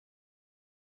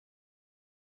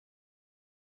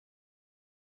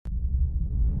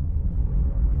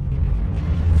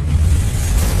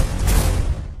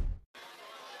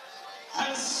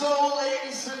So,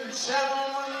 ladies and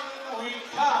gentlemen, we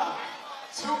come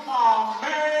to our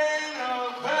main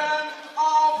event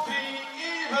of the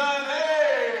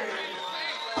evening.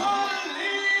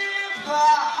 Believe the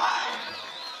hype.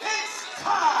 It's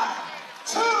time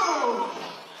to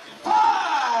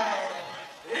fight.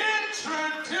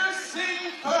 Introducing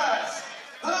first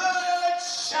the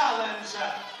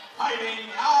challenger, fighting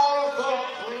out of the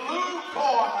blue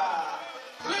corner.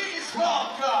 Please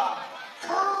welcome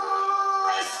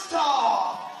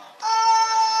Krystoff,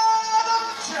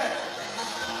 Adamczyk.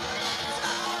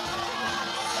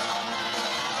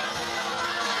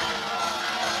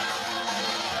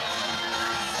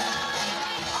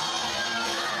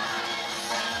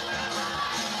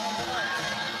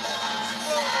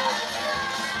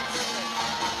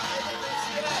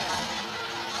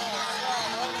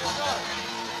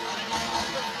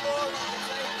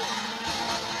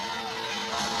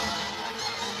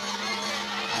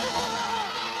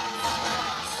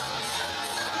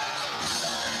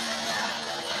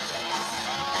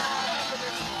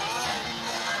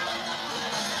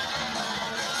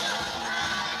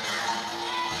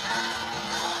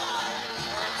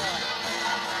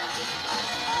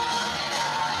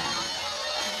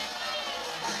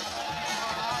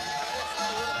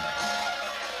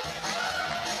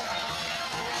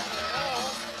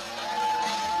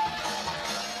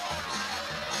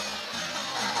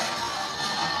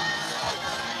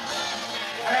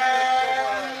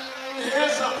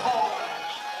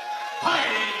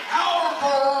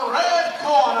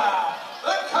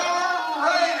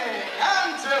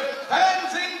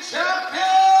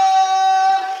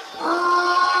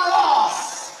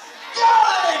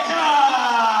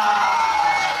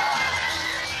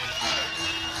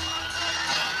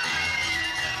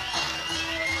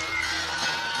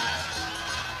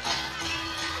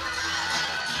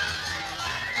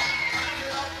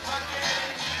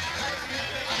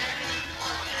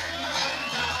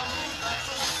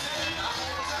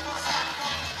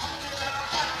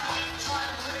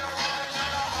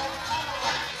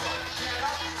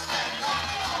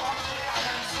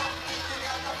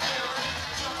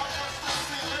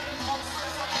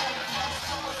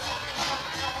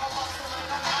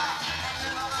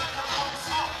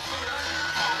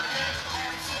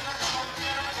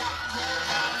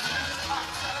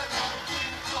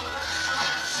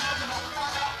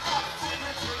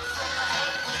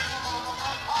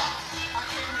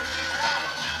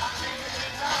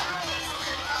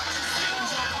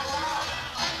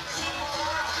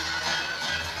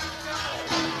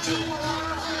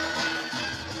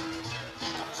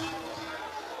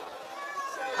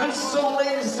 And so,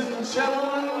 ladies and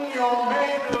gentlemen, your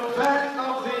main event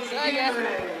of the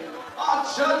evening. Our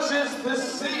judges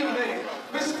this evening,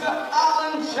 Mr.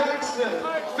 Alan Jackson,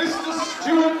 Mr.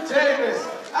 Stuart Davis,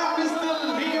 and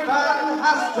Mr. Lee Van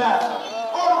Haster.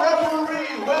 Our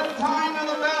referee with time of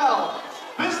the bell,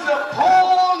 Mr.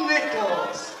 Paul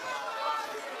Nichols.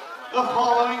 The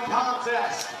following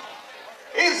contest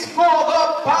is for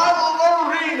the Battle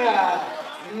Arena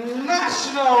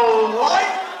National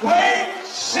Lightweight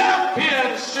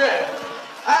Championship.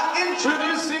 And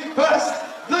introducing first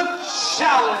the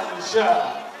challenger,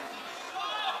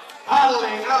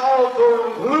 paddling out of the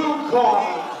blue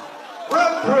corner,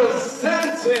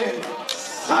 representing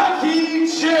Saki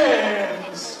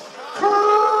James,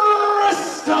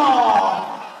 Krystoff,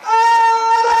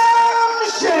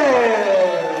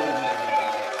 Adamczyk.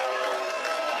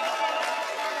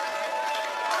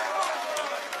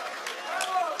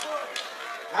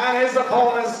 And his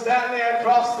opponent standing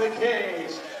across the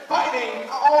cage, fighting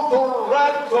out the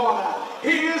red corner.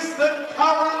 He is the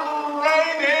current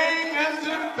reigning and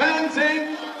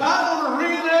defending Battle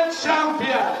Arena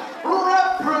champion,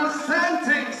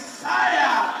 representing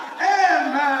Saya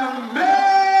MMA,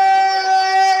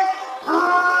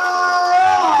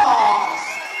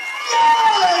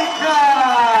 Gallagher.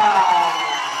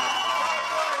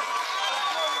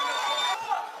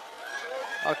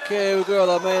 Okay, we've got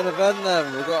our main event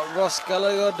then. We've got Ross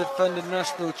Gallagher, defending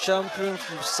national champion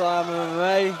from Simon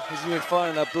MMA. He's going to be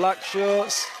fighting in the black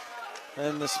shorts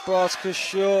and the Spartacus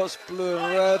shorts, blue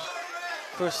and red.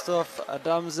 Krystoff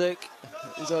Adamczyk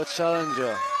is our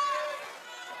challenger.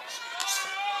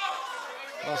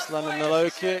 Ross landing the low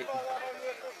kick.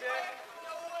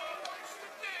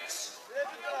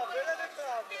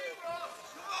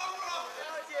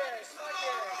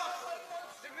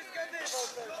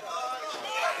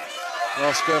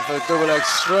 Ross going for a double leg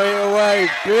straight away.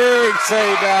 Big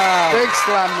takedown. Big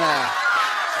slam there.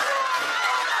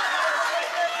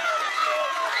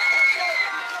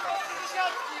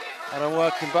 And I'm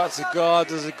working back to guard,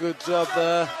 does a good job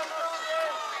there.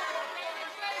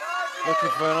 Looking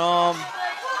for an arm.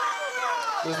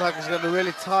 Looks like he's got a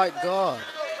really tight guard.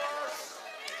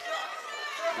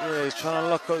 Yeah, he's trying to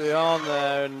lock up the arm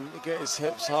there and get his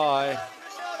hips high.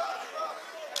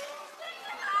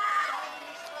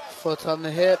 Foot on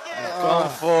the hip. Gone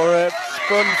for it.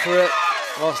 Spun for it.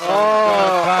 Lost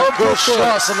back. Good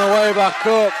shots on the way back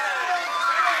up.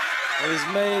 He's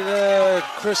made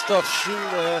Krystoff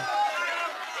shoot there.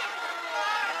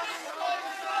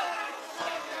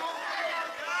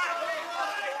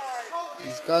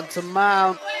 He's gone to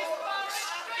mount.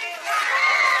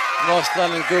 Ross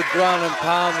landing good ground and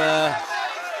pound there.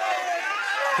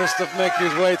 Krystoff making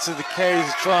his way to the cage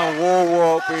to try and wall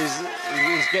walk, but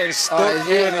he's getting stuck He's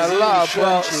here and eating he's a lot of eating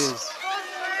shots. punches.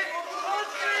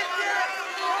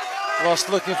 Ross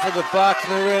looking for the back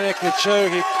and the rear naked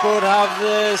choke. He could have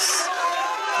this.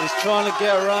 He's trying to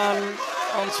get around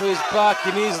onto his back.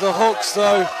 He needs the hooks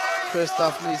though.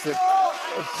 Krystoff needs to.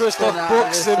 If Krystoff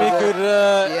books him, he could.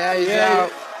 Yeah, he's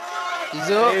out. He's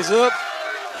up. He's up.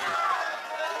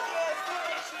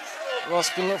 Ross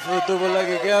can look for the double leg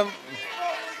again.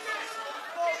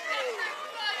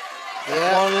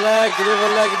 Yeah. One leg, the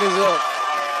other leg is up.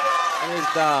 And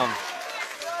he's down.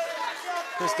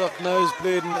 Krystoff nose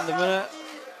bleeding at the minute.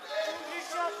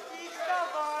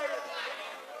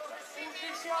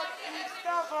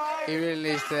 He really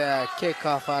needs to kick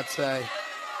off, I'd say.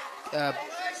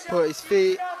 Put his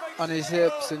feet on his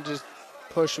hips and just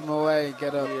push him away and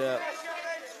get up. Yeah.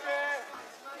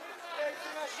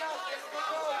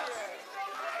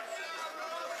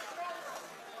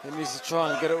 He needs to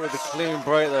try and get it with a clean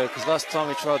break though, because last time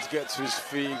he tried to get to his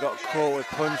feet, he got caught with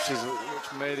punches,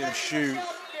 which made him shoot.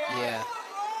 Yeah.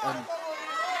 And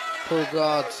pull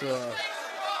guard, so.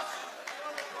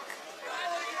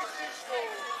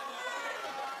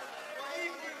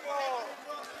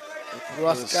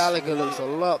 Ross Gallagher looks a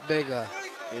lot bigger.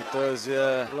 He does,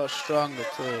 yeah. A lot stronger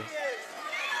too.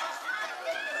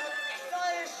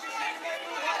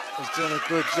 He's doing a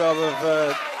good job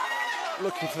of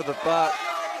looking for the back.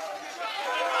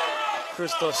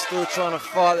 Krystoff's still trying to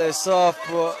fight this off,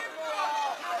 but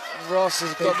Ross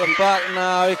has got the back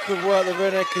now. He could work the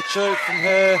rear naked choke from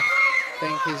here. I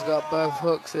think he's got both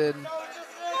hooks in,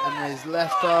 and his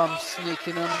left arm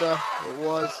sneaking under. It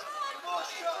was.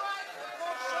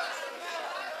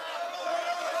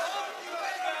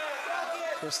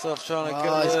 Krystoff trying to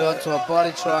get he's gone to a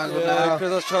body triangle now.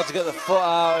 Krystoff tried to get the foot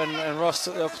out, and Ross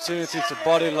took the opportunity to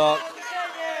body lock.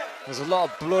 There's a lot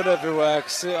of blood everywhere. I can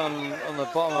see it on the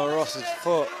bottom of Ross's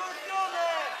foot.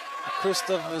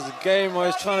 Krystoff is a game where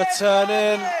he's trying to turn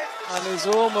in, and he's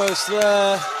almost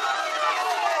there.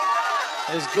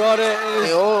 He's got it.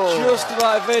 He's just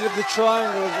about evaded the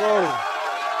triangle as well.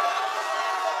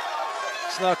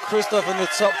 So now Krystoff in the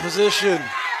top position.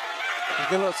 He's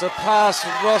going to look to pass.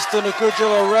 Ross done a good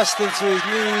job of resting to his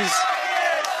knees.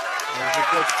 There's a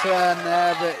good turn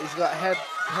there, but he's got head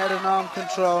and arm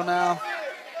control now.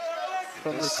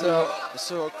 From the top. Let's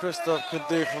see what Krystoff could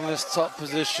do from this top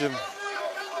position.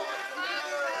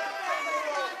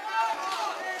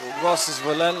 But Ross is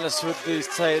relentless with these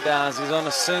takedowns. He's on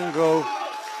a single.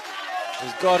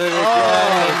 He's got it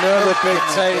again. Another big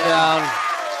takedown.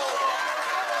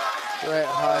 Great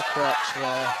high crotch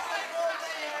there.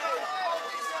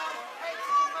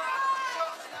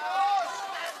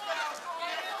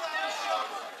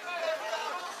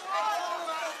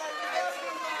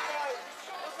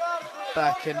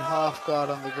 Back in half guard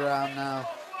on the ground now.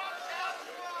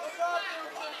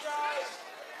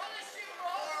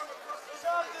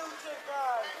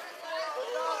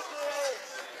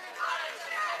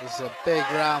 This is a big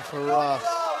round for Ross.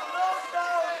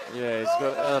 Yeah, he's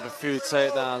got a few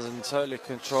takedowns and totally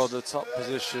controlled the top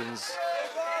positions.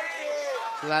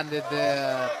 Landed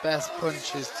the best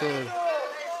punches too.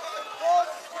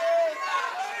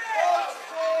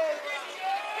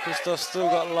 Krystoff's still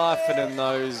got life in him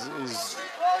though. He's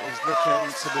looking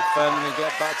to defend and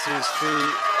get back to his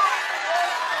feet.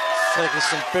 Taking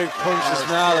some big punches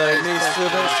now though. He needs to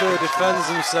make sure he defends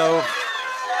himself.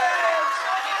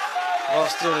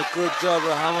 Ross doing a good job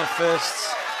of hammer fists.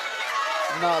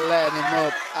 Not letting him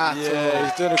up at all. Yeah,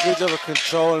 he's doing a good job of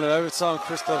controlling it. Every time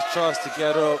Krystoff tries to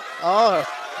get up. Oh,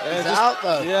 he's out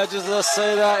though. Yeah, just let's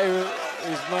say that.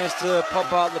 He's managed to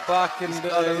pop out the back and he's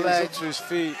up to his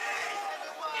feet.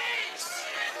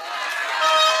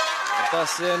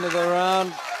 That's the end of the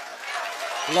round.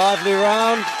 Lively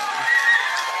round.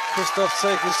 Krystoff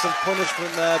taking some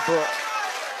punishment there, but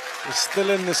he's still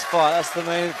in this fight. That's the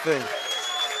main thing.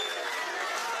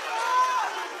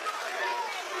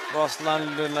 Ross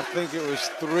landed, I think it was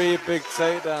 3 big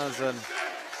takedowns then.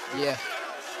 Yeah.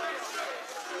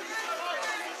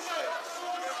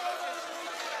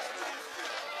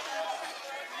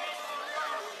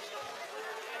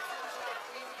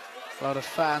 A lot of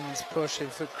fans pushing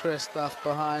for Krystoff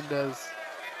behind us.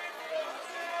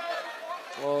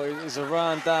 Well, he's a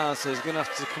round down, so he's going to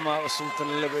have to come out with something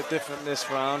a little bit different this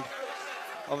round.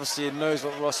 Obviously, he knows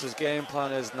what Ross's game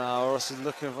plan is now. Ross is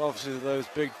looking for obviously those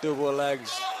big double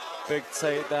legs, big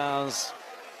takedowns.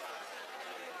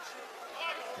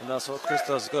 And that's what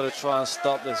Krystoff's got to try and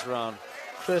stop this round.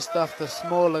 Krystoff, the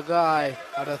smaller guy,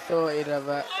 I'd have thought he'd have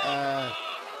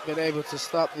been able to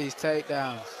stop these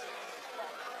takedowns.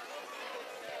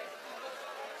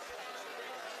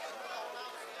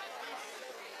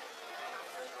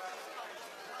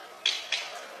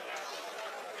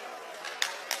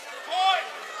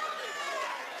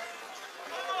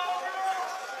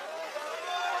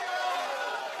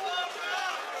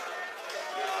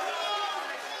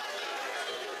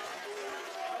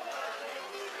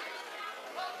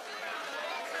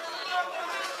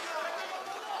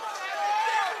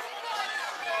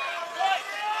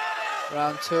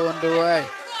 Round 2 underway.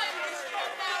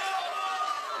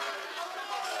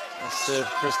 Let's see if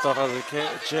Krystoff has a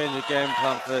change of game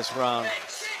plan for this round.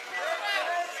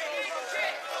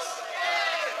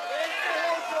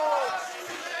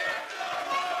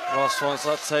 Ross wants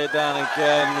that takedown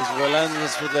again. He's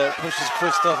relentless with it. Pushes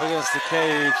Krystoff against the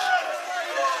cage.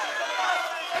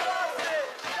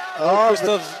 Oh,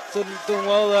 Krystoff's done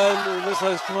well there. It looks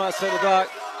like he's come out to take the back.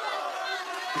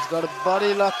 He's got a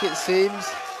body lock, it seems.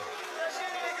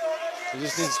 He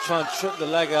just needs to try and trip the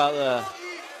leg out there.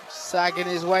 Sagging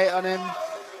his weight on him.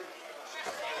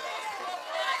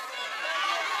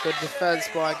 Good defense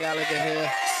by Gallagher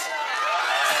here.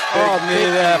 Big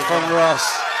knee there from Ross.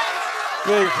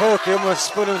 Big hook, he almost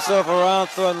spun himself around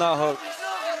throwing that hook.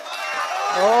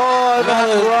 Oh,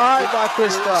 that's right by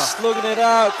Krystoff. Slugging it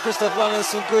out. Krystoff landing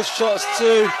some good shots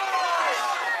too.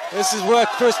 This is where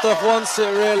Krystoff wants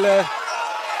it really.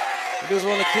 He doesn't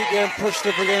want to keep getting pushed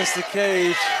up against the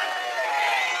cage.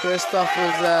 Krystoff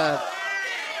was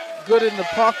good in the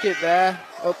pocket there,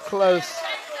 up close.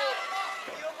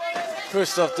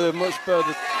 Krystoff doing much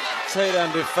better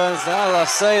takedown defense. Now as I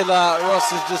say that,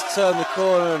 Ross has just turned the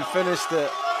corner and finished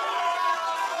it.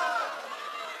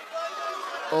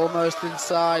 Almost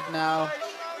inside now.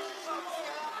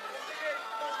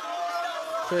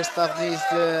 Krystoff needs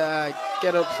to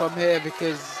get up from here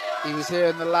because he was here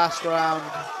in the last round.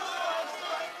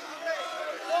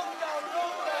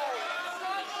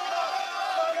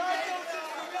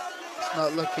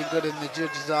 Not looking good in the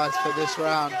judge's eyes for this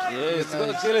round. Yeah, he's got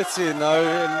a guillotine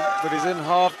though, but he's in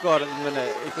half guard at the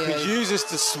minute. He could use this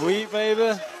to sweep maybe.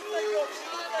 I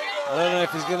don't know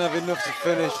if he's going to have enough to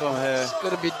finish from here. It's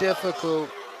going to be difficult.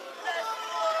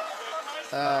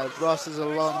 Ross is a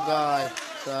long guy,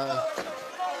 so...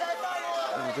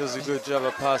 And he does a good job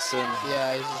of passing.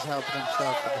 Yeah, he's just helping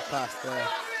himself with the pass there.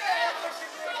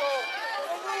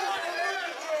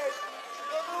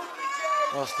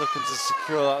 Ross looking to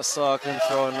secure that side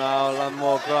control now, land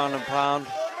more ground and pound.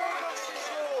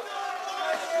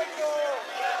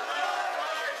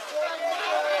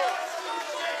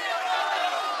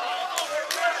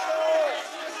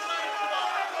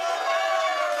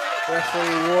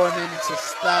 Referee warning to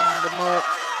stand them up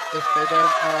if they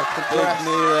don't progress. Big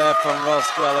knee there from Ross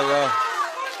Gallagher.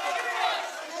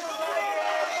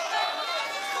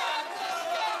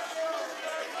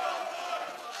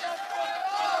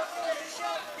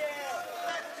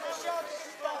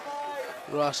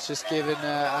 Ross just giving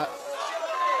a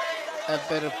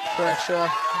bit of pressure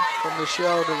from the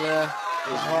shoulder there.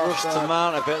 He's rushed to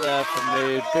mount a bit there from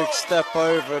the big step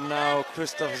over, and now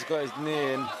Krystoff has got his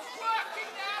knee in.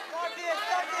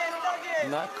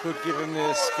 And that could give him the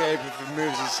escape if he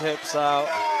moves his hips out.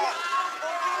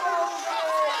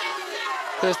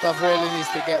 Krystoff really needs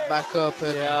to get back up.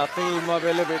 Yeah, I think he might be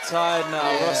a little bit tired now.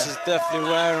 Yeah. Ross is definitely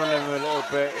wearing on him a little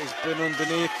bit. He's been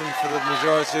underneath him for the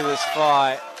majority of this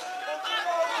fight.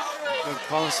 He's been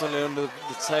constantly under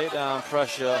the takedown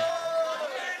pressure.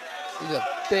 He's a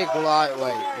big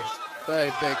lightweight. He's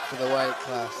very big for the weight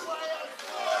class.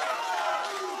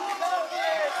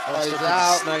 Oh, he's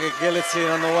out. Snag a guillotine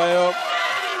on the way up.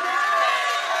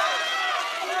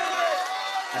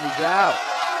 And he's out.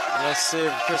 Let's see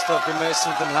if Krystoff can make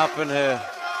something happen here.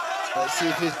 Let's see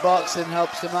if his boxing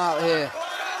helps him out here.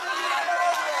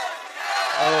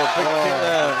 Oh, big kick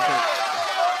there.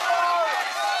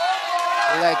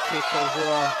 Leg kick as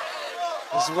well.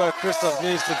 This is where Krystoff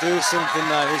needs to do something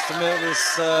now. He needs to make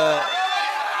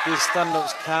these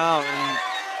stand-ups count. And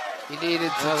he needed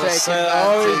to take advantage.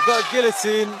 Oh, he's got a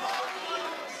guillotine.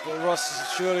 But Ross is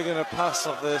surely going to pass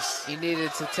off this. He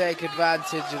needed to take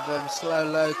advantage of them slow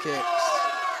low kicks.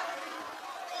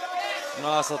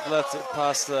 Nice athletic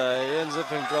pass there. He ends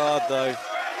up in guard though.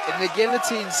 In the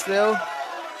guillotine still.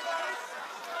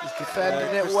 He's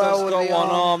defending it well with got the one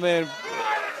arm. arm in,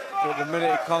 but the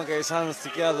minute he can't get his hands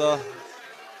together.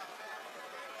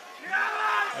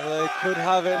 He could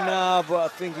have it now, but I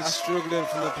think he's struggling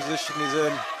from the position he's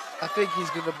in. I think he's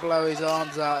going to blow his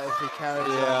arms out if he carries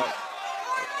on.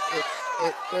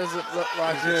 It doesn't look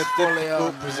like he's in a fully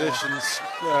difficult on. position,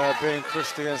 being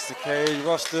crushed against the cage.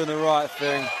 Ross doing the right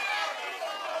thing.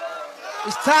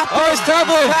 He's tapping! Oh, he's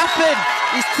tapping! He's tapping!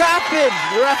 He's tapping!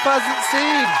 The ref hasn't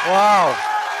seen. Wow.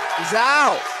 He's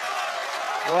out.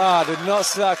 Wow, I did not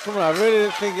see that coming. I really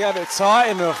didn't think he had it tight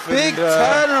enough. Big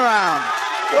turnaround.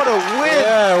 What a win.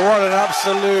 Yeah, what an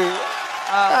absolute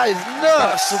That is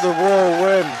nuts. to the wall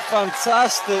win.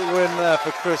 Fantastic win there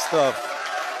for Krystoff.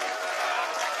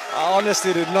 I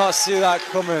honestly did not see that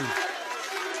coming.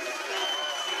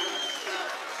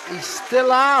 He's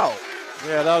still out.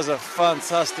 Yeah, that was a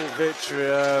fantastic victory.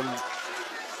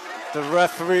 The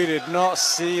referee did not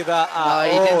see that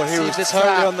at all. He was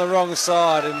totally on the wrong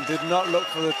side and did not look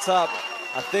for the tap.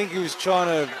 I think he was trying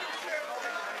to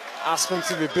ask him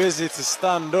to be busy to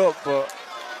stand up, but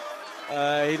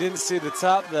he didn't see the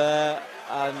tap there.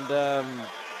 And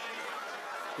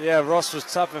yeah, Ross was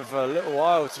tapping for a little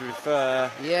while, to be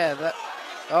fair. Yeah,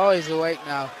 oh, he's awake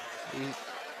now. He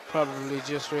probably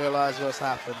just realised what's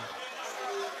happened.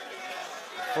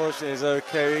 Fortunately, he's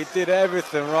okay. He did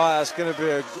everything right. That's going to be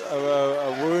a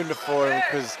wound for him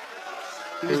because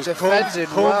he was defending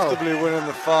comfortably winning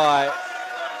the fight.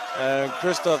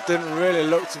 Krystoff didn't really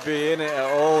look to be in it at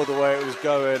all the way it was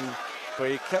going, but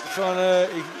he kept trying to.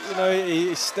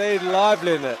 He stayed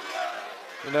lively in it.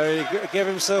 He gave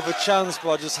himself a chance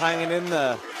by just hanging in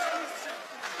there,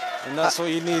 and that's what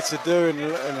you need to do. And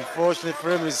unfortunately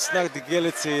for him, he snagged the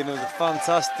guillotine. It was a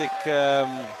fantastic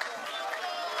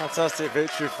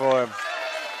victory for him.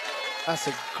 That's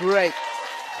a great,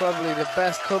 probably the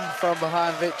best come from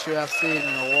behind victory I've seen in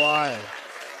a while.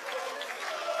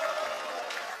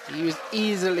 He was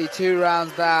easily 2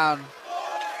 rounds down.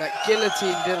 That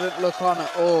guillotine didn't look on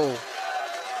at all.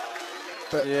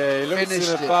 But yeah, he looks in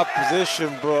a it. bad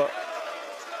position, but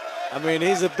I mean,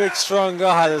 he's a big, strong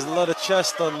guy. There's a lot of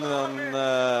chest on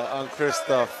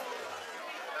Krystoff.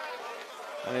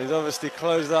 And he's obviously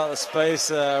closed out the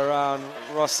space around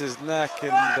Ross's neck,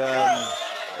 and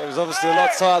it was obviously a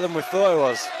lot tighter than we thought it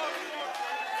was.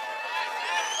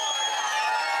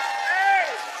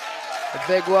 A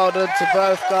big well done to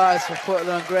both guys for putting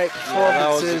on great performances. Yeah,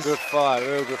 that was a good fight,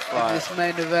 real good fight. In this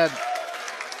main event.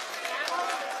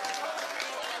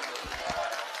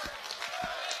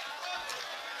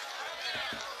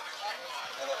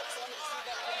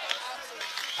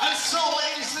 And so,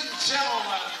 ladies and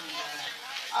gentlemen,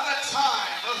 at a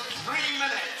time of 3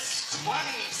 minutes,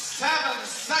 27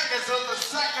 seconds of the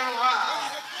second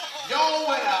round, your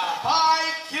winner by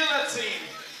guillotine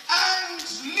and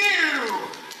new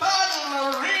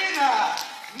Battle Arena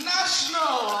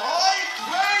National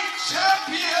Lightweight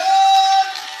Champion,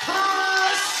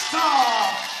 Krystoff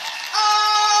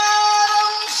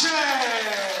Adamczyk.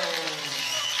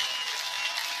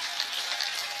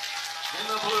 In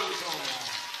the blue zone.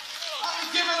 And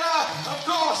give it up, of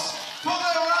course, for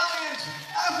the valiant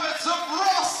efforts of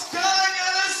Ross